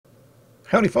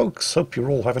Howdy folks, hope you're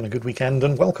all having a good weekend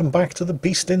and welcome back to The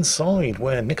Beast Inside,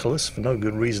 where Nicholas, for no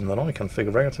good reason that I can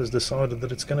figure out, has decided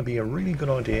that it's going to be a really good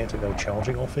idea to go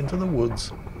charging off into the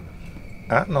woods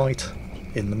at night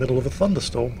in the middle of a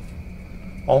thunderstorm,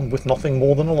 armed with nothing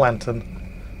more than a lantern,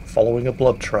 following a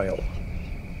blood trail.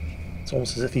 It's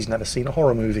almost as if he's never seen a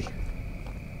horror movie.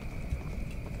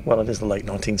 Well, it is the late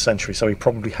 19th century, so he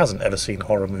probably hasn't ever seen a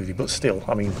horror movie, but still,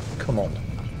 I mean, come on.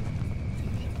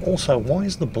 Also, why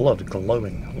is the blood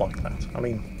glowing like that? I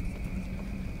mean,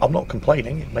 I'm not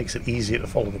complaining, it makes it easier to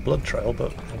follow the blood trail,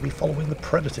 but are we following the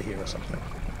predator here or something?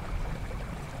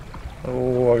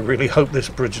 Oh, I really hope this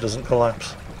bridge doesn't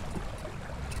collapse.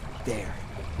 There.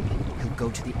 He'll go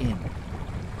to the inn.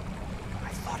 I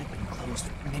thought it'd been closed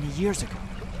many years ago.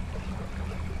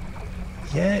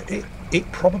 Yeah,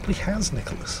 it probably has,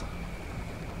 Nicholas.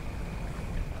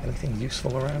 Anything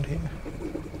useful around here?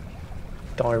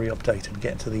 Diary updated,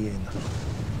 get to the inn.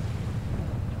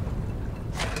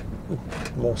 Ooh,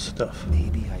 more stuff.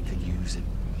 Maybe I could use it.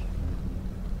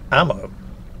 Ammo?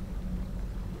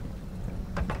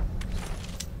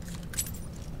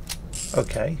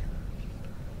 Okay.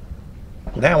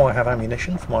 Now I have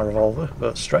ammunition for my revolver,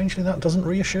 but strangely that doesn't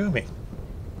reassure me.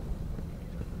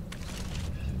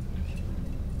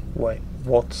 Wait,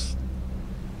 what's...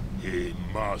 He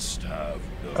must have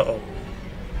known. Uh-oh.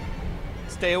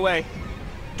 Stay away.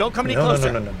 Don't come any No,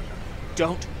 closer. no.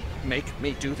 Don't make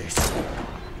me do this.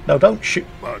 No, don't shoot.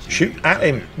 Shoot at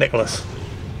him, Nicholas.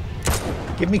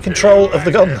 Give me control of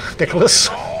the gun, Nicholas,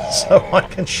 so I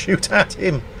can shoot at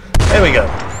him. There we go.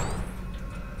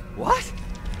 What?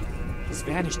 He's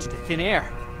vanished into thin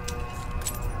air.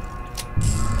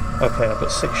 Okay, I've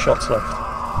got 6 shots left.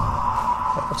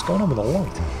 What's going on with the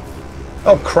light?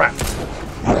 Oh, crap.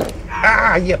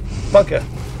 Ah, you bugger.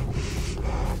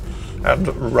 And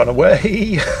run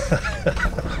away.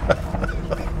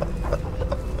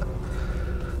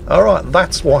 Alright,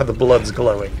 that's why the blood's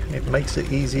glowing. It makes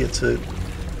it easier to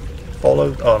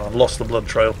follow. Oh, no, I've lost the blood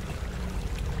trail.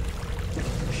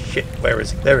 Shit, where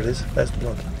is it? There it is. There's the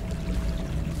blood.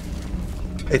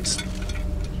 It's...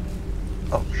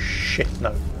 Oh, shit,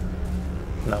 no.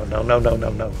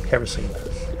 No. Kerosene.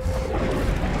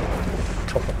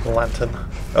 Top of the lantern.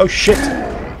 Oh, shit!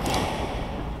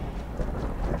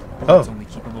 Let's only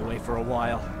keep him away for a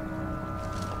while.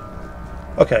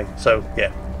 Okay, so,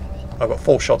 yeah. I've got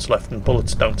 4 shots left and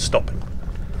bullets don't stop him.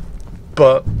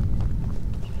 But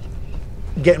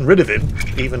getting rid of him,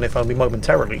 even if only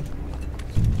momentarily,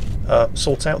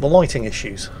 sorts out the lighting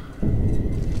issues.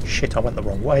 Shit, I went the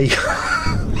wrong way.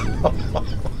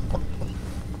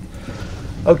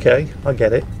 Okay, I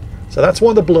get it. So that's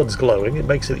why the blood's glowing. It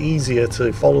makes it easier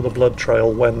to follow the blood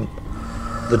trail when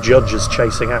the judge is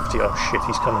chasing after you. Oh shit,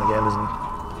 he's coming again, isn't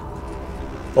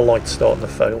he? The light's starting to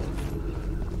fail.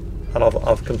 And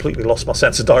I've completely lost my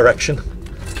sense of direction.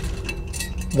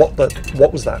 What was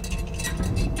that?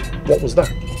 What was that?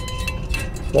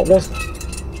 What was that?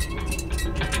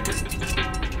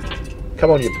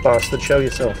 Come on, you bastard, show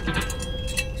yourself.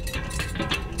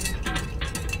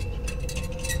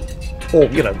 Or,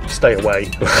 you know, stay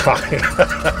away.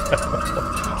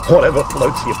 Whatever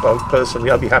floats your boat.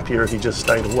 Personally, I'd be happier if you just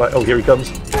stayed away. Oh, here he comes.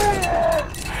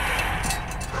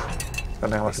 And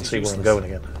now I can see where I'm going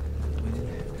again.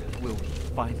 Will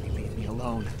finally leave me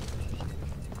alone.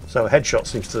 So a headshot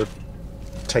seems to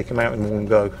take him out in one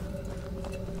go.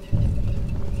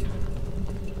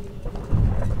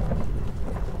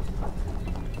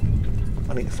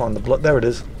 I need to find the blood. There it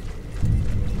is.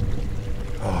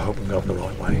 Oh, I hope I'm going the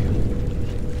right way.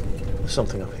 There's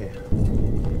something up here.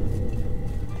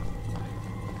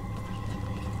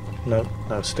 No,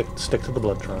 stick to the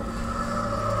blood trail.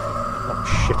 Oh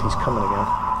shit, he's coming again.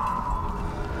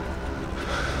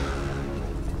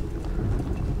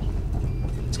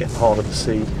 It's getting harder to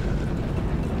see.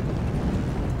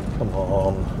 Come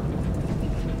on.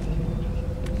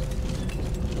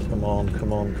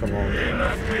 Come on.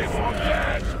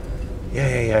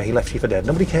 Yeah, he left you for dead.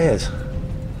 Nobody cares.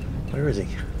 Where is he?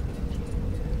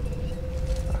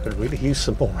 I could really use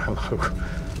some more ammo.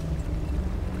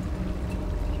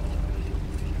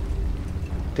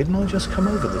 Didn't I just come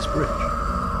over this bridge?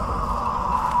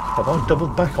 Have I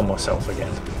doubled back on myself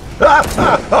again?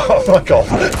 Oh my god!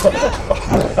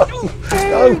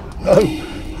 No!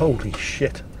 Holy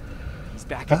shit. He's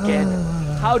back again.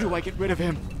 How do I get rid of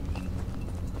him?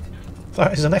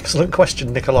 That is an excellent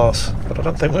question, Nicholas, but I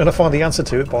don't think we're going to find the answer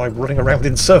to it by running around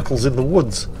in circles in the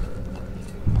woods.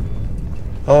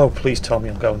 Oh, please tell me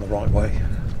I'm going the right way.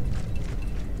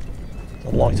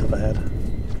 The light up ahead.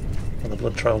 And the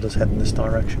blood trail does head in this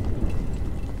direction.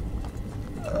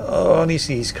 Oh, and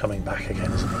he's coming back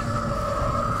again, isn't he?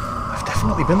 I've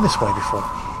definitely been this way before.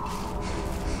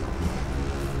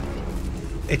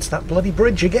 It's that bloody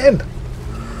bridge again!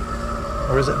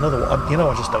 Or is it another one? You know,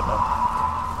 I just don't know.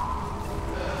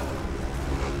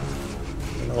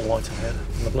 Another light ahead,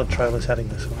 and the blood trail is heading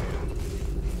this way.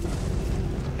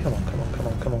 Come on, come on, come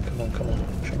on, come on, come on, come on.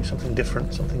 Show me something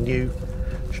different, something new.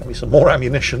 Show me some more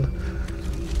ammunition.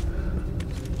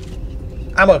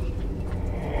 Ammo!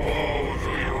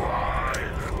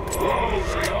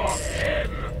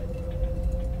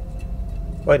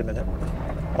 Wait a minute.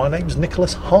 My name's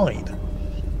Nicholas Hyde.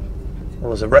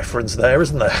 Well, there's a reference there,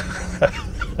 isn't there? Come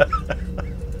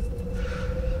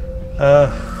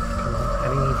on,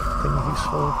 anything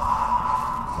useful?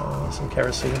 Some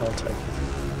kerosene, I'll take it.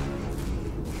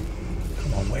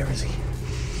 Come on, where is he?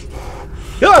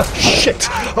 Ah, shit!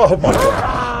 Oh my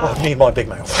god! Oh, me and my big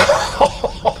mouth.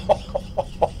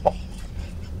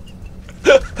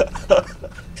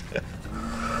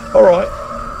 Alright,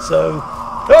 so...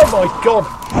 Oh my god!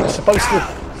 He's supposed to...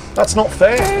 That's not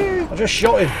fair! I just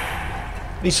shot him.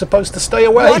 He's supposed to stay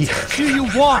away. What do you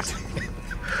want?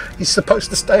 He's supposed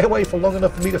to stay away for long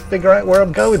enough for me to figure out where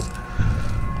I'm going.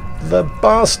 The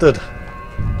bastard.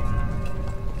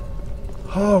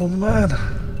 Oh man.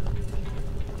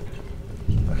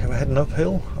 Okay, we're heading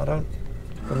uphill. I don't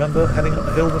remember heading up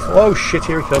the hill before. Oh shit,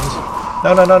 here he comes.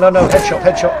 No, no, no, no, no. Headshot,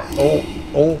 headshot.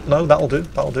 Oh, no, that'll do.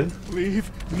 That'll do. Leave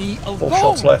me alone. 4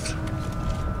 shots left.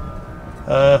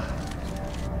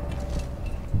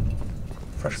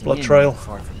 Fresh blood trail.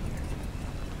 Far from here.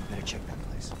 Better check that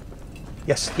place.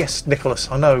 Yes, yes, Nicholas,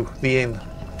 I know, the inn.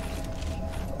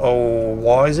 Oh,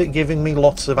 why is it giving me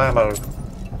lots of ammo?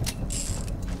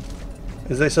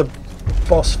 Is this a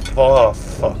boss? Oh,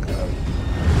 fuck no.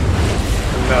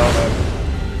 No, no.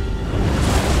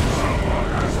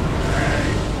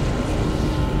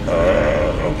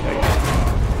 Okay.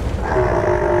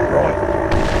 Right.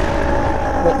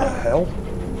 What the hell?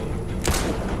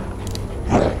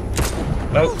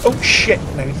 No. Oh shit!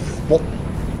 No. What?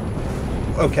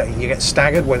 Okay, you get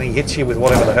staggered when he hits you with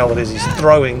whatever the hell it is he's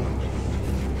throwing.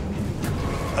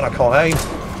 And I can't aim.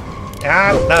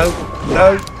 Ah, no.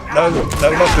 No. No.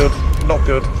 No, not good. Not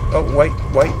good. Oh, wait.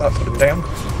 Wait. That put him down.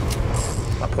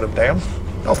 That put him down.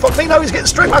 Oh, fuck me. No, he's getting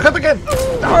straight back up again.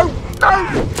 No. No.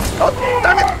 God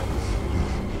damn it.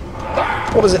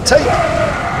 What does it take?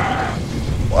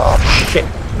 Oh, shit.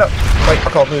 No. Wait, I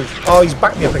can't move. Oh, he's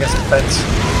backed me up against the fence.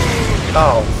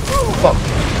 Oh, fuck.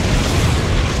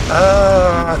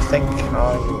 I think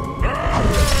I'm...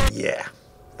 Yeah,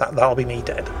 that'll be me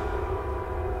dead.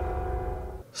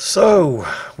 So,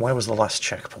 where was the last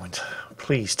checkpoint?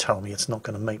 Please tell me it's not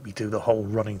going to make me do the whole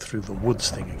running through the woods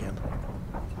thing again.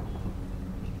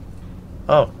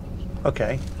 Oh,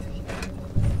 okay.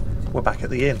 We're back at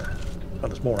the inn. Well,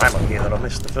 there's more ammo here than I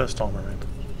missed the first time around.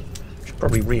 Should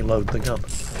probably reload the gun.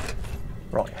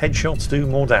 Right, headshots do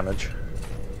more damage.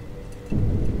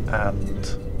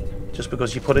 And just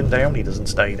because you put him down, he doesn't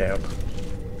stay down.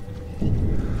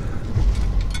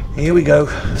 Here we go.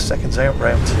 Seconds out,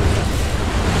 round 2.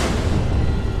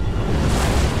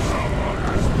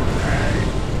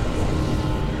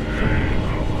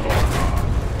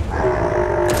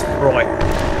 Right.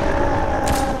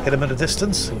 Hit him at a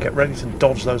distance and get ready to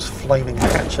dodge those flaming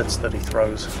hatchets that he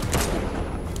throws.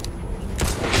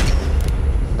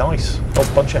 Nice. A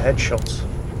bunch of headshots.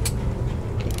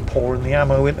 Keep pouring the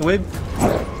ammo into him.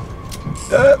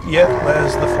 Yeah,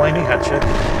 there's the flaming hatchet.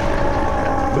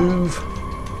 Move.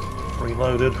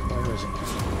 Reloaded. Where is he?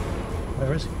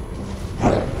 Where is he?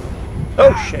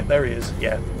 Oh shit, there he is.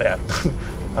 Yeah, there.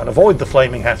 And avoid the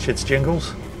flaming hatchets,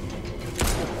 Jingles.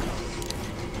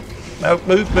 No,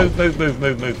 move, move, move, move,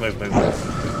 move, move, move, move,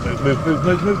 move, move, move, move,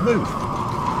 move, move, move.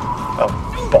 Oh,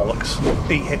 bollocks.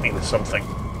 He hit me with something.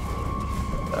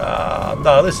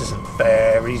 No, this isn't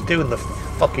fair. He's doing the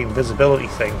fucking visibility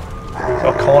thing. So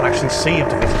I can't actually see him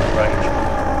to visible range.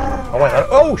 Oh, wait.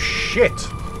 Oh, shit!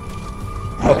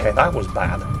 Okay, that was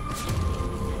bad.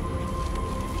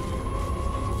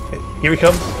 Here he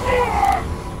comes.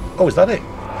 Oh, is that it? Oh,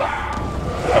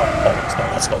 bollocks. No,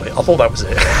 that's not it. I thought that was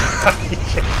it.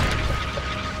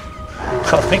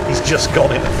 I think he's just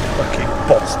gone in a fucking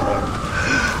boss mode.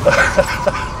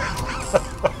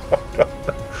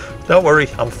 Don't worry,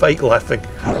 I'm fake laughing.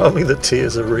 Only the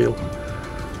tears are real.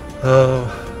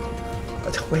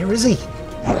 Where is he?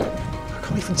 I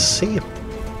can't even see him.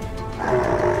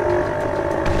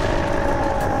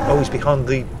 Oh, he's behind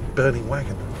the burning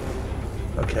wagon.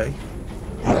 Okay.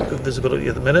 Good visibility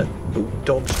at the minute. Oh,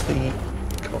 dodge the...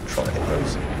 Come on, try to hit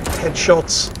those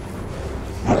headshots.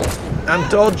 And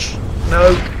dodge.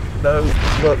 No, no,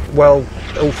 look, well,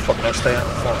 oh fuck, no, stay out of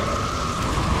the fire.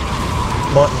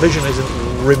 My vision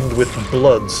isn't rimmed with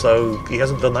blood, so he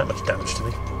hasn't done that much damage to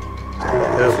me.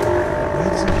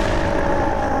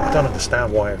 I don't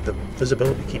understand why the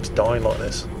visibility keeps dying like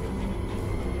this.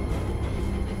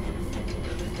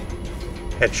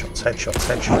 Headshots, headshots,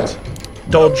 headshots.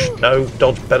 Dodge! No,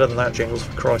 dodge better than that, Jingles,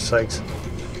 for Christ's sakes.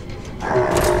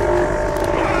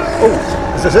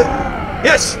 Oh, is this it?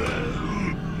 Yes!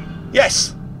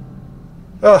 Yes!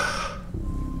 Oh,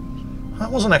 that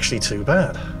wasn't actually too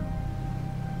bad.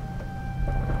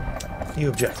 You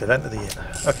objected, enter the inn.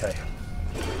 Okay.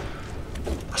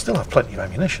 I still have plenty of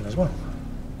ammunition as well.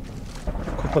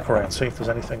 Quick look around, see if there's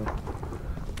anything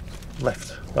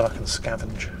left that I can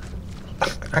scavenge.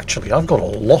 Actually, I've got a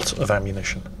lot of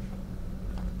ammunition.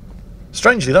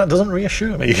 Strangely, that doesn't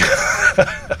reassure me.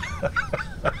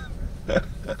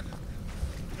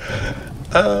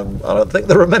 I don't think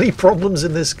there are many problems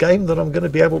in this game that I'm going to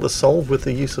be able to solve with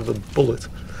the use of a bullet.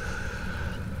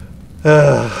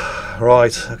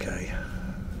 Right, okay.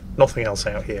 Nothing else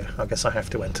out here. I guess I have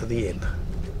to enter the inn.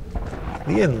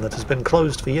 The inn that has been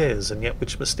closed for years and yet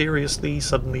which mysteriously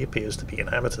suddenly appears to be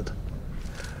inhabited.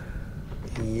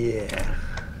 Yeah.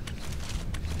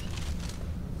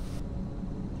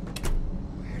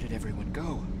 Where did everyone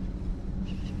go?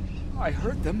 I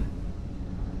heard them.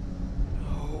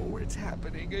 Oh, it's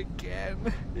happening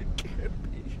again. It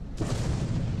can't be.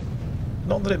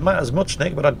 Not that it matters much,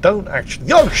 Nick, but I don't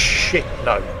actually... Oh, shit,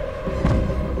 no.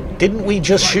 Didn't we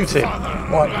just shoot him?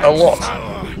 Like, a lot.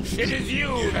 It is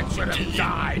you that should have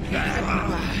died then.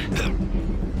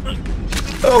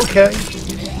 Okay.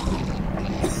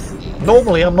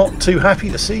 Normally I'm not too happy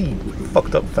to see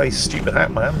fucked up face stupid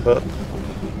hat man, but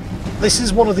this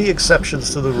is one of the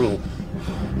exceptions to the rule.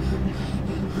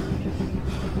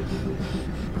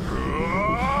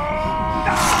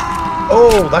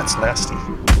 Oh, that's nasty.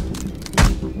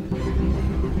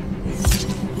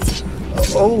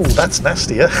 Oh, that's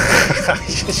nastier.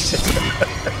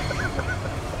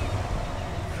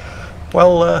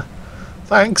 Well,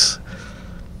 thanks.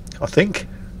 I think.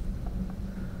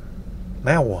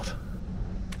 Now what?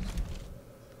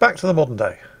 Back to the modern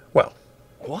day. Well,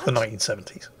 What? the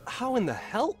 1970s. How in the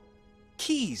hell?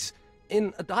 Keys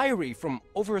in a diary from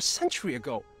over a century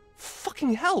ago.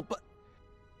 Fucking hell, but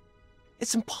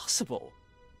it's impossible.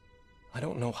 I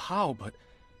don't know how, but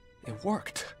it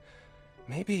worked.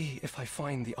 Maybe if I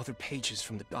find the other pages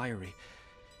from the diary,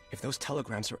 if those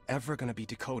telegrams are ever gonna be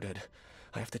decoded,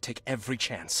 I have to take every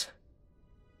chance.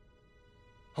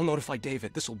 I'll notify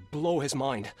David. This will blow his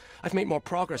mind. I've made more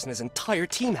progress than his entire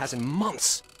team has in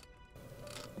months.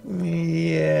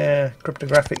 Yeah,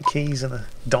 cryptographic keys in a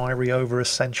diary over a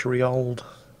century old.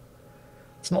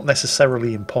 It's not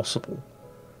necessarily impossible.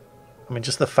 I mean,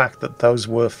 just the fact that those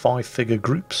were 5-figure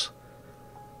groups,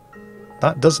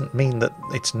 that doesn't mean that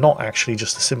it's not actually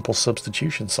just a simple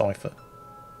substitution cipher.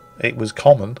 It was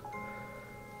common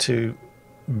to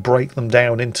break them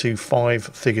down into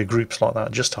 5-figure groups like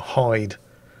that just to hide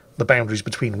the boundaries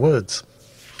between words.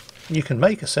 You can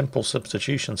make a simple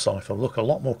substitution cipher look a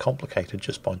lot more complicated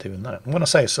just by doing that. And when I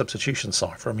say a substitution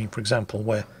cipher, I mean, for example,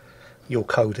 where your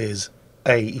code is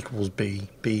A equals B,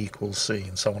 B equals C,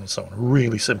 and so on and so on. A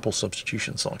really simple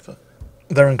substitution cipher.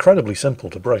 They're incredibly simple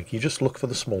to break. You just look for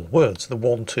the small words, the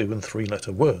 1, 2, and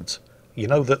 3-letter words. You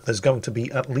know that there's going to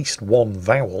be at least one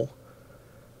vowel,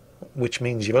 which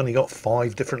means you've only got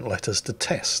 5 different letters to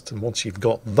test. And once you've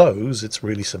got those, it's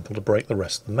really simple to break the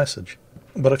rest of the message.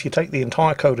 But if you take the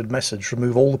entire coded message,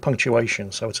 remove all the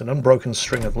punctuation, so it's an unbroken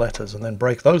string of letters, and then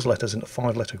break those letters into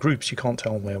 5-letter groups, you can't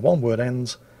tell where one word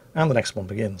ends and the next one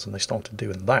begins. And they started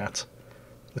doing that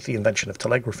with the invention of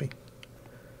telegraphy.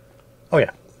 Oh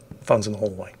yeah, phone's in the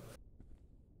hallway.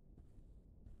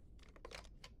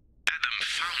 Adam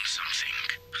found something.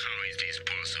 How is this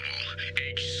possible?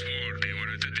 H swore they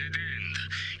were at a dead end.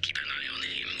 Keep an eye on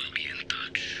him. We'll be in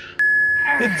touch.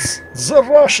 It's the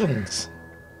Russians!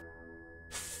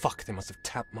 Fuck, they must have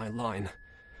tapped my line.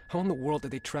 How in the world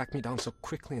did they track me down so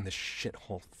quickly in this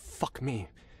shithole? Fuck me.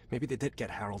 Maybe they did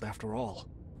get Harold after all.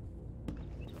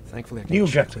 Thankfully, I can You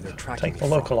check objected. where they're tracking Take me the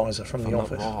from. localizer from If the I'm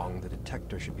office. not wrong, the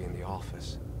detector should be in the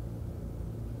office.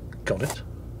 Got it.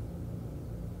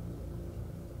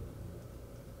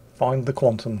 Find the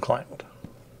quantum cloud.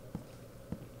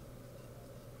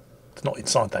 It's not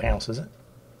inside the house, is it?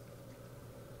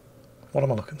 What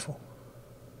am I looking for?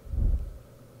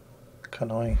 Can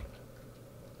I...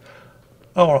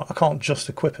 Oh, I can't just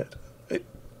equip it.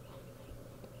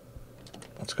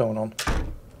 What's going on?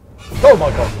 Oh my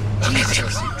god!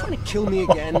 Jesus, you trying to kill me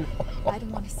again? I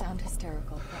don't want to sound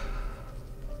hysterical, but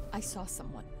I saw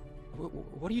someone.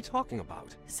 What are you talking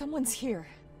about? Someone's here,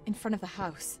 in front of the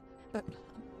house. But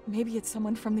maybe it's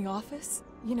someone from the office?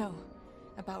 You know,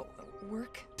 About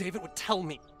work? David would tell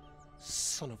me.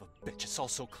 Son of a bitch, it's all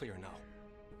so clear now.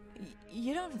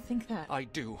 You don't think that... I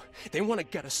do. They want to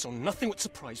get us so nothing would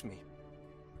surprise me.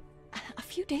 A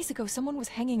few days ago, someone was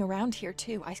hanging around here,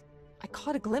 too. I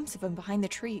caught a glimpse of him behind the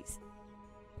trees.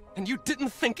 And you didn't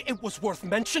think it was worth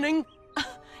mentioning?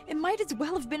 It might as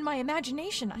well have been my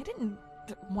imagination. I didn't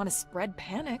want to spread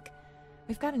panic.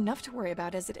 We've got enough to worry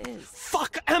about as it is.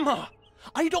 Fuck Emma!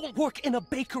 I don't work in a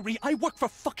bakery, I work for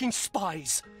fucking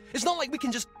spies. It's not like we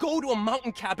can just go to a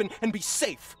mountain cabin and be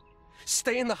safe.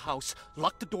 Stay in the house,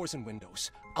 lock the doors and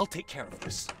windows. I'll take care of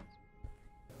this.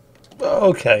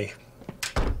 Okay.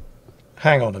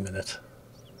 Hang on a minute.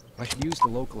 I should use the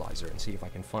localizer and see if I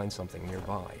can find something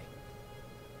nearby.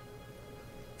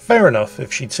 Fair enough,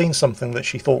 if she'd seen something that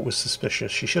she thought was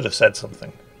suspicious, she should have said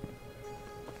something.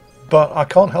 But I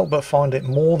can't help but find it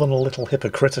more than a little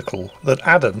hypocritical that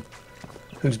Adam,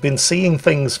 who's been seeing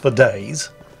things for days,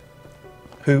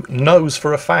 who knows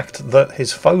for a fact that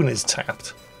his phone is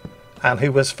tapped, and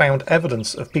who has found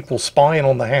evidence of people spying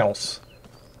on the house,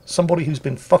 somebody who's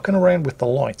been fucking around with the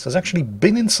lights, has actually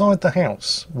been inside the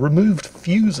house, removed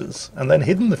fuses, and then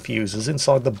hidden the fuses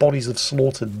inside the bodies of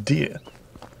slaughtered deer.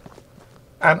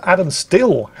 And Adam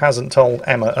still hasn't told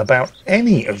Emma about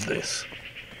any of this.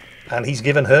 And he's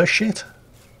given her shit.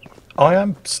 I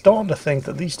am starting to think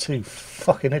that these two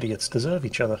fucking idiots deserve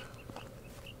each other.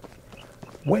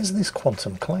 Where's this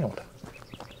quantum cloud?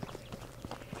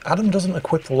 Adam doesn't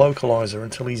equip the localizer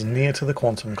until he's near to the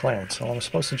quantum cloud, so I'm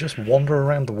supposed to just wander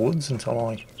around the woods until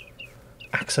I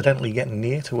accidentally get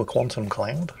near to a quantum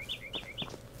cloud?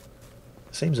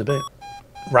 Seems a bit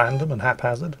random and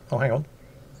haphazard. Oh, hang on.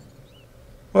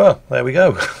 Well, there we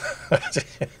go.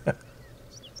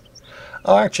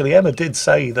 Oh, actually, Emma did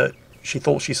say that she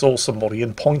thought she saw somebody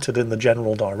and pointed in the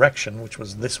general direction, which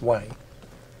was this way.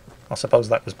 I suppose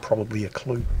that was probably a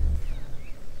clue.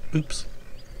 Oops.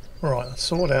 Right, let's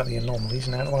sort out the anomalies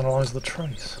and how to analyse the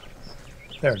trace.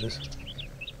 There it is.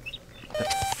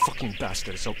 That fucking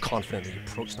bastard is so confident that he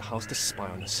approached the house to spy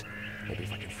on us. Maybe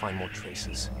if I can find more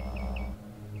traces.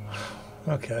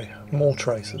 Okay, more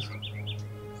traces.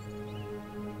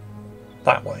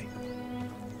 That way.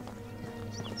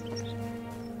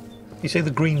 You see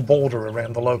the green border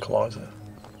around the localizer?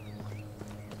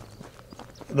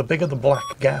 The bigger the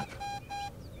black gap,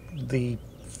 the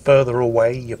further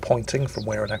away you're pointing from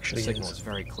where it actually The signal is. is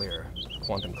very clear.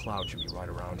 Quantum cloud should be right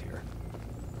around here.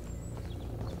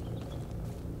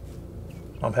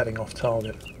 I'm heading off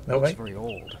target. No Looks way. very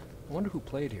old. I wonder who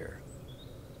played here.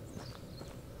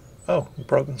 Oh,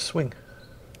 broken swing.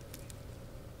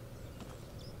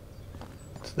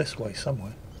 It's this way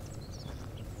somewhere.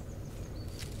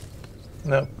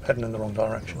 No, heading in the wrong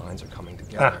direction. Lines are coming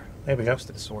together. There we go. Close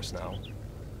to the source now.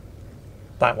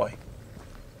 That way.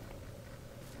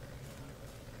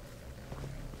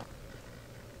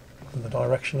 In the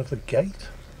direction of the gate?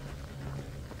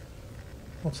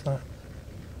 What's that?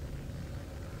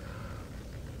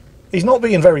 He's not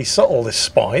being very subtle, this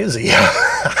spy, is he?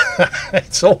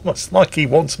 It's almost like he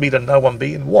wants me to know I'm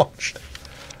being watched.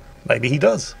 Maybe he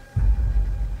does.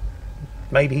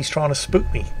 Maybe he's trying to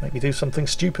spook me. Maybe do something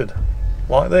stupid.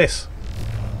 Like this.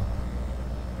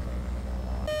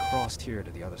 He crossed here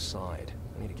to the other side.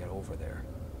 I need to get over there.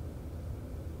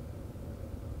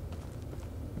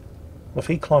 Well, if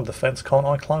he climbed the fence, can't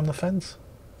I climb the fence?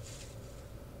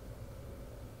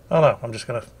 Oh no, I'm just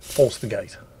going to force the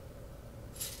gate.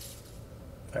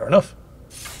 Fair enough.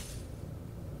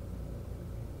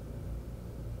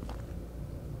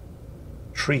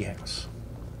 Treehouse.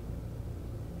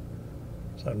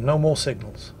 So no more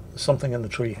signals. There's something in the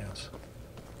treehouse.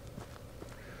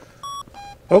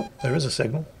 Oh, there is a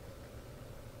signal.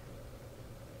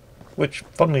 Which,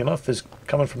 funnily enough, is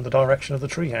coming from the direction of the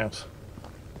treehouse.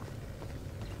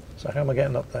 So how am I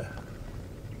getting up there?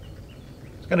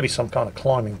 It's going to be some kind of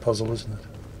climbing puzzle, isn't it?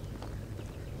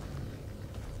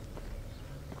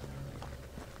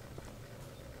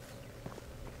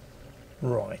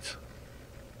 Right.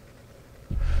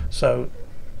 So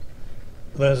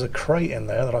there's a crate in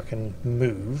there that I can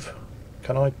move.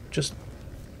 Can I just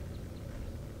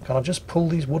pull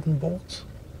these wooden boards?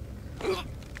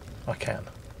 I can.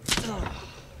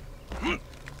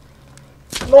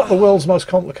 Not the world's most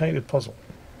complicated puzzle.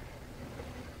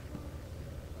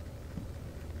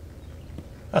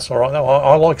 That's alright, no,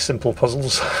 I like simple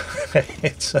puzzles.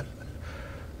 It's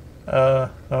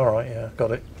alright, yeah,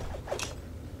 got it.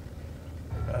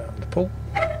 And pull.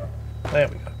 There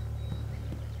we go.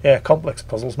 Yeah, complex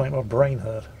puzzles make my brain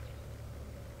hurt.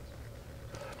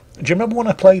 Do you remember when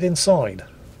I played Inside?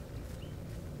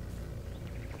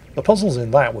 The puzzles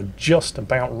in that were just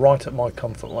about right at my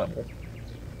comfort level.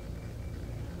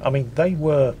 I mean, they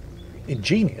were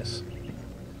ingenious.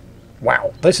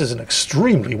 Wow, this is an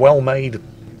extremely well-made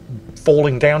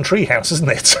falling down treehouse, isn't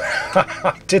it?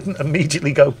 I didn't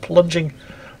immediately go plunging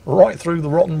right through the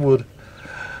rotten wood.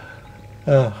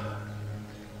 Right,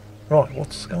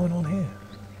 what's going on here?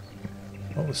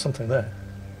 Oh, there's something there.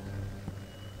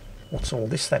 What's all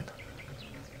this then?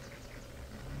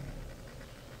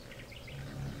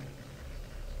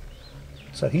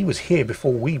 So he was here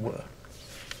before we were.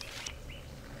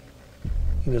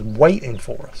 He was waiting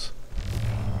for us.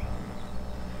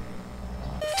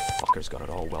 Fucker's got it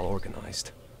all well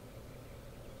organized.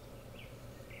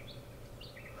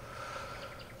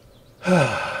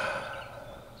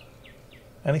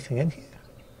 Anything in here?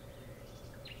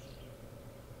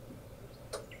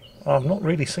 I've not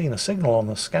really seen a signal on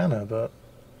the scanner, but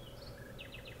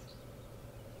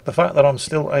the fact that I'm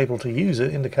still able to use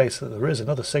it indicates that there is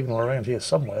another signal around here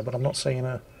somewhere, but I'm not seeing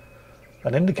an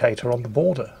indicator on the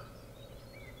border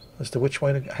as to which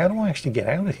way to... How do I actually get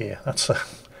out of here? That's a...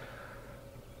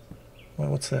 Wait,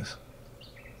 what's this?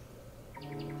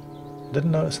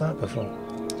 Didn't notice that before.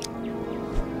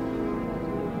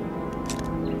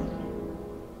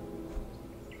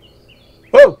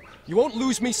 Whoa! You won't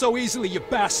lose me so easily, you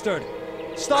bastard!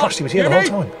 Stop! Christ, he was here the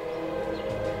whole time.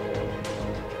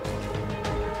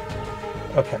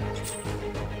 Okay.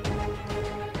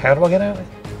 How do I get out of it?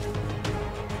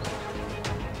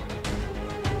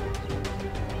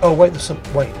 Oh wait, there's some...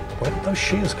 Wait, where did those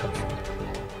shears come from?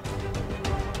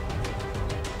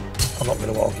 I'm not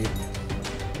going to argue.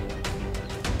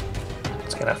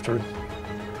 Let's get after him.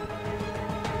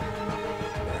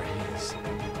 There he is.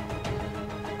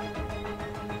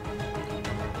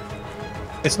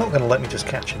 It's not going to let me just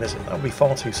catch him, is it? That would be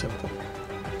far too simple.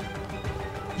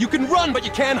 You can run, but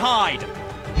you can't hide!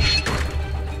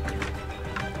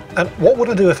 And what would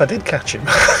I do if I did catch him?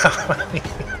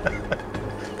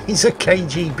 He's a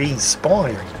KGB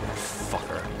spy.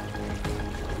 Fucker.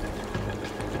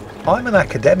 I'm an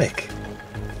academic.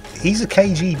 He's a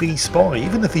KGB spy.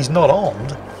 Even if he's not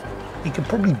armed, he could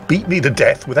probably beat me to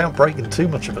death without breaking too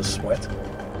much of a sweat.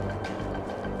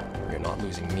 You're not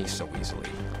losing me so easily.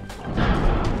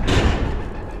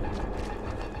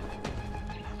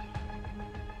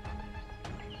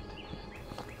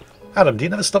 Adam, do you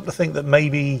never stop to think that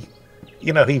maybe,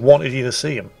 you know, he wanted you to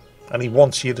see him and he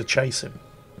wants you to chase him?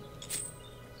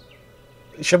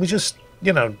 Shall we just,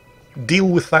 you know, deal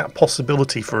with that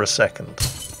possibility for a second?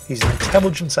 He's an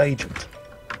intelligence agent.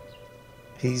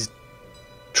 He's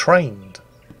trained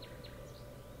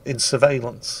in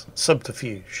surveillance,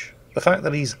 subterfuge. The fact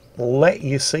that he's let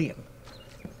you see him.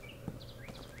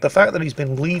 The fact that he's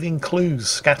been leaving clues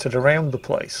scattered around the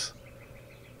place,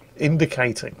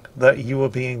 indicating that you are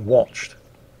being watched.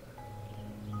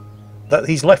 That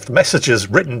he's left messages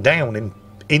written down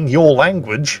in your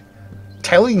language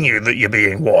telling you that you're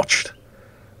being watched.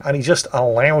 And he just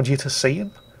allowed you to see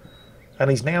him.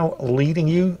 And he's now leading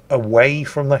you away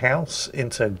from the house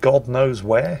into God knows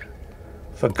where.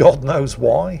 For God knows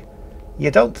why. You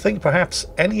don't think perhaps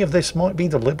any of this might be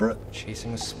deliberate?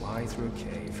 Chasing a spy through a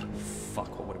cave.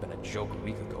 Fuck, what would have been a joke a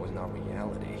week ago is now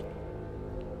reality.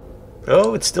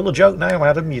 Oh, it's still a joke now,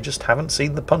 Adam. You just haven't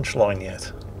seen the punchline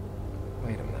yet.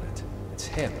 Wait a minute. It's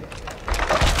him.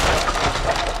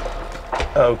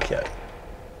 Okay.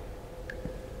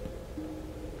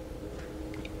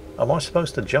 Am I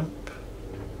supposed to jump?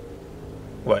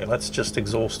 Wait, let's just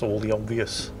exhaust all the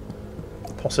obvious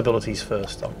possibilities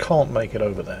first. I can't make it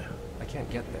over there. I can't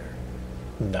get there.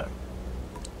 No.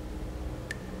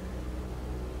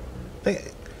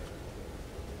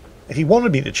 If he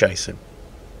wanted me to chase him,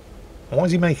 why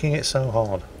is he making it so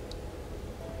hard?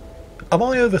 Am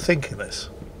I overthinking this?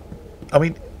 I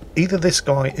mean, either this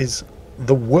guy is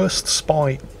the worst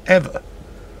spy ever,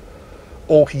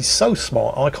 or he's so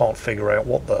smart I can't figure out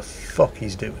what the fuck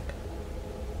he's doing.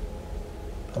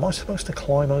 Am I supposed to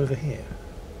climb over here?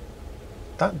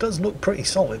 That does look pretty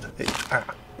solid.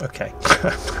 Okay.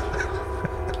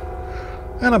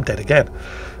 And I'm dead again.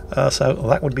 So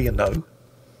that would be a no.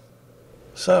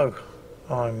 So,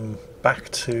 I'm back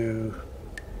to...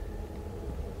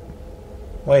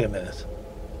 Wait a minute.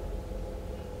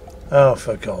 Oh,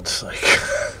 for God's sake.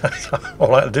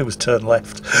 All I had to do was turn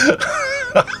left.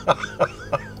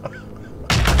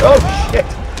 Oh, shit!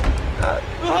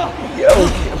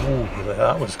 Ooh,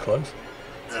 that was close.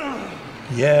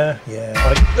 Yeah.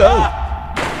 Oh!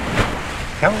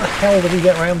 How the hell did he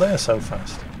get around there so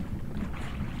fast?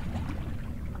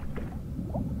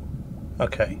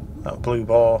 Okay, that blue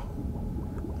bar.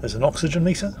 There's an oxygen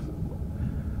meter,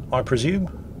 I presume.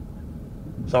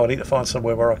 So I need to find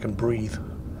somewhere where I can breathe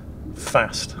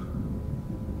fast.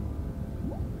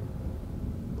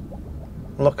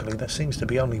 Luckily, there seems to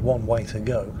be only one way to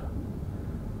go.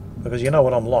 Because you know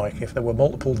what I'm like, if there were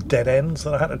multiple dead ends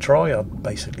that I had to try, I'd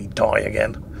basically die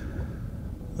again.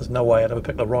 There's no way I'd ever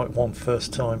pick the right one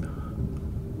first time.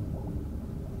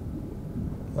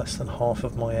 Less than half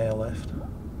of my air left.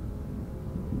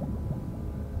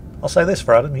 I'll say this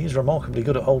for Adam, he's remarkably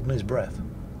good at holding his breath.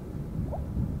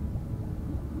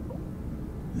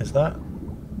 Is that?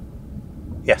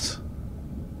 Yes.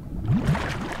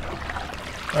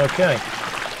 Okay.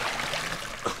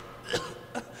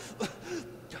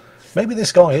 Maybe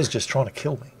this guy is just trying to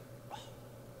kill me.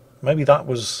 Maybe that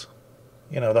was,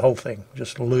 you know, the whole thing.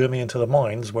 Just lure me into the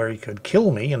mines where he could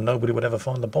kill me and nobody would ever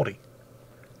find the body.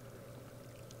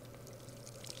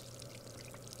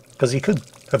 Because he could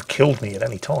have killed me at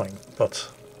any time, but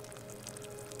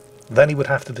then he would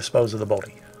have to dispose of the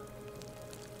body.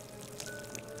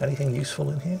 Anything useful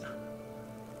in here?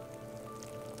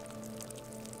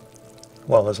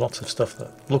 Well, there's lots of stuff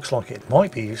that looks like it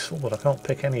might be useful, but I can't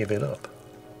pick any of it up.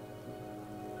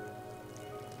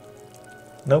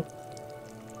 Nope.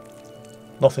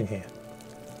 Nothing here.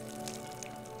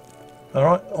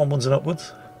 Alright, onwards and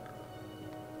upwards.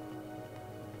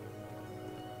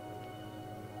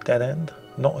 Dead end?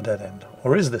 Not a dead end.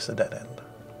 Or is this a dead end?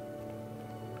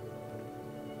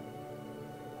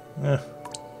 Yeah.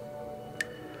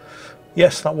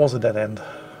 Yes, that was a dead end.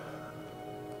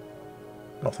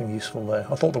 Nothing useful there.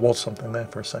 I thought there was something there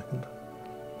for a second.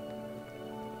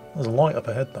 There's a light up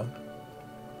ahead though.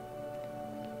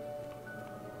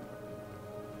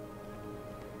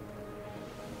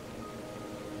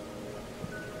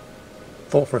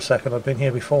 Thought for a second I'd been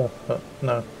here before, but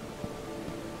no.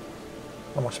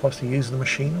 Am I supposed to use the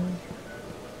machinery?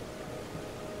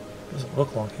 Doesn't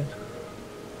look like it.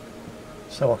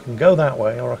 So I can go that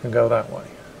way or I can go that way.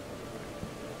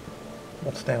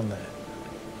 What's down there?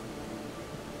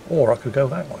 Or I could go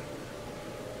that way.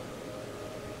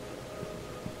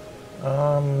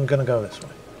 I'm gonna go this way.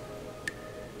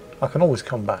 I can always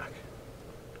come back.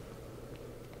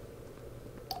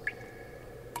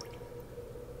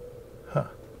 Huh.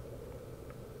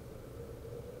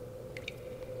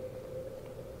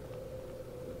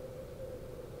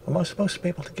 Am I supposed to be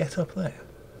able to get up there?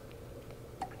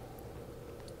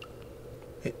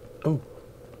 Oh.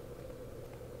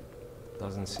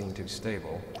 Doesn't seem too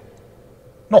stable.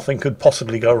 Nothing could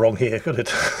possibly go wrong here, could it?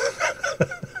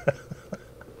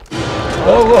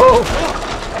 Whoa, whoa!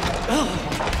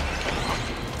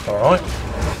 Alright.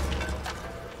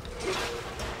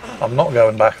 I'm not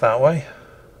going back that way.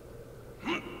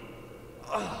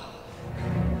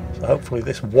 So hopefully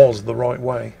this was the right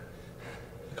way.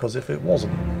 Because if it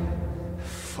wasn't,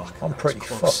 Fuck, I'm pretty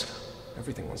close. fucked.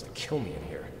 Everything wants to kill me in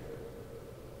here.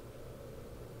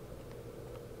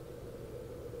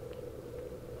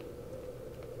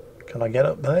 Can I get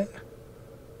up there?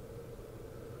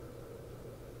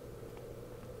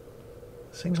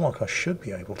 Seems like I should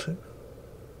be able to.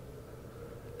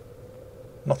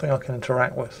 Nothing I can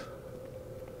interact with.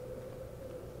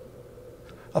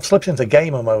 I've slipped into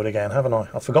gamer mode again, haven't I?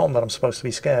 I've forgotten that I'm supposed to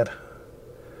be scared.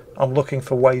 I'm looking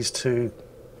for ways to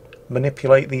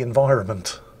manipulate the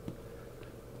environment.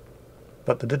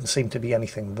 But there didn't seem to be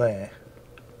anything there.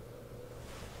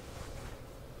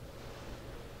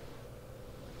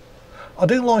 I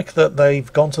do like that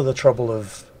they've gone to the trouble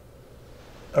of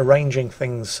arranging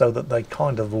things so that they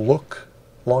kind of look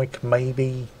like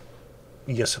maybe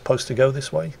you're supposed to go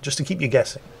this way, just to keep you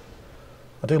guessing.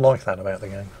 I do like that about the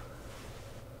game.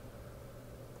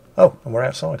 Oh, and we're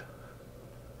outside.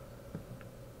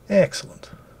 Excellent.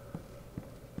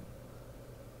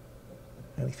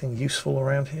 Anything useful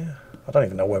around here? I don't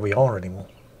even know where we are anymore.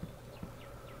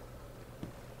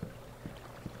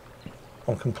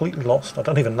 I'm completely lost. I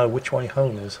don't even know which way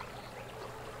home is.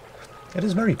 It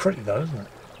is very pretty though, isn't it?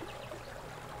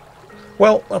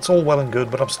 Well, that's all well and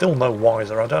good, but I'm still no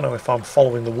wiser. I don't know if I'm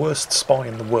following the worst spy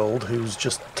in the world who's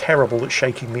just terrible at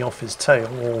shaking me off his tail,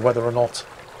 or whether or not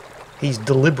he's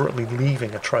deliberately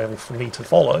leaving a trail for me to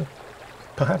follow.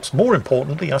 Perhaps more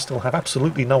importantly, I still have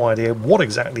absolutely no idea what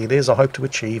exactly it is I hope to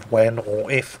achieve when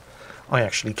or if I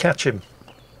actually catch him.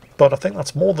 But I think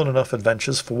that's more than enough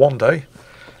adventures for one day.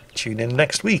 Tune in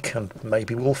next week and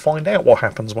maybe we'll find out what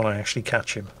happens when I actually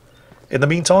catch him. In the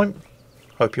meantime,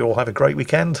 hope you all have a great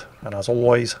weekend, and as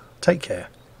always, take care,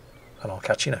 and I'll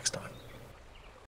catch you next time.